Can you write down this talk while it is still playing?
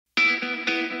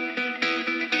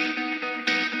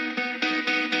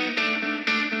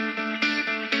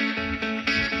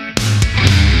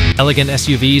Elegant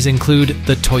SUVs include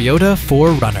the Toyota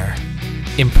 4Runner.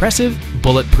 Impressive,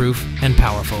 bulletproof, and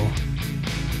powerful.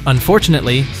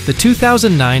 Unfortunately, the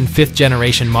 2009 fifth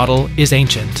generation model is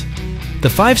ancient. The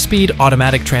 5-speed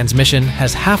automatic transmission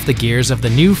has half the gears of the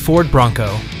new Ford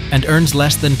Bronco and earns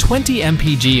less than 20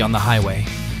 mpg on the highway.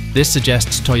 This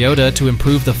suggests Toyota to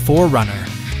improve the 4Runner.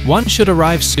 One should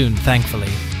arrive soon,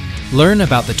 thankfully. Learn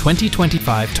about the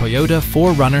 2025 Toyota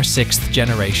 4Runner 6th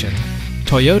generation.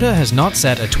 Toyota has not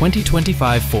set a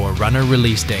 2025 4Runner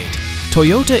release date.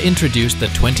 Toyota introduced the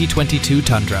 2022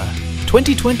 Tundra,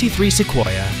 2023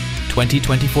 Sequoia,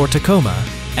 2024 Tacoma,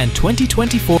 and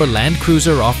 2024 Land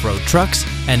Cruiser off-road trucks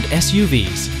and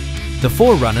SUVs. The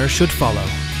 4Runner should follow.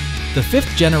 The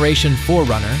 5th generation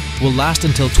 4Runner will last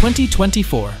until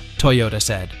 2024, Toyota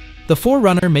said. The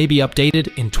 4Runner may be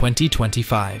updated in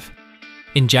 2025.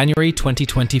 In January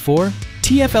 2024,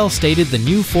 TfL stated the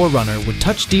new 4Runner would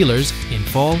touch dealers in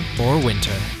fall or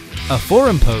winter. A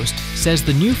forum post says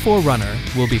the new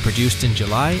 4Runner will be produced in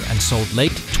July and sold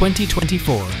late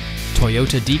 2024.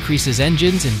 Toyota decreases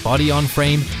engines in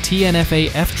body-on-frame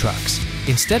TNFA F trucks.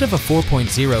 Instead of a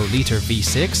 4.0-liter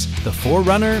V6, the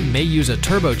 4Runner may use a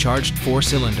turbocharged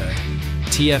 4-cylinder.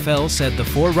 TfL said the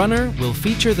 4Runner will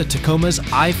feature the Tacoma's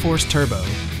iForce Turbo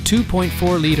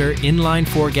 2.4-liter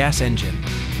inline-4 gas engine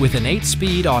with an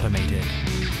 8-speed automated.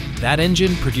 That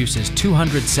engine produces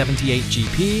 278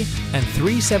 GP and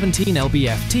 317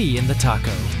 lb-ft in the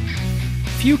Taco.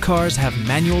 Few cars have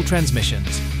manual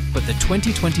transmissions, but the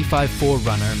 2025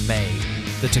 4Runner may.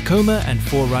 The Tacoma and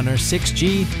 4Runner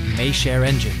 6G may share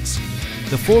engines.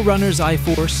 The 4Runner's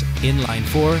iForce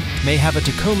inline-4 may have a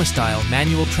Tacoma-style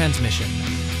manual transmission.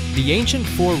 The ancient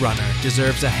 4Runner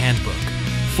deserves a handbook.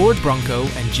 Ford Bronco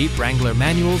and Jeep Wrangler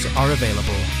manuals are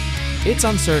available. It's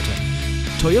uncertain.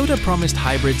 Toyota promised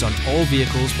hybrids on all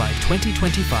vehicles by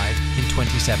 2025 in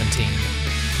 2017.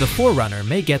 The 4Runner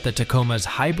may get the Tacoma's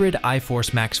hybrid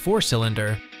iForce Max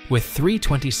 4-cylinder with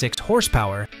 326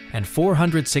 horsepower and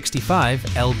 465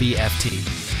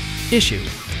 lb-ft. Issue: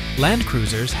 Land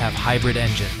Cruisers have hybrid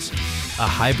engines. A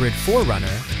hybrid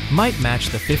 4Runner might match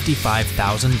the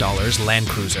 $55,000 Land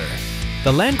Cruiser.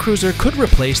 The Land Cruiser could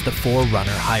replace the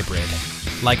 4Runner hybrid.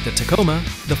 Like the Tacoma,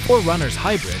 the 4Runner's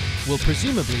hybrid will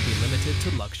presumably be limited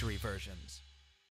to luxury versions.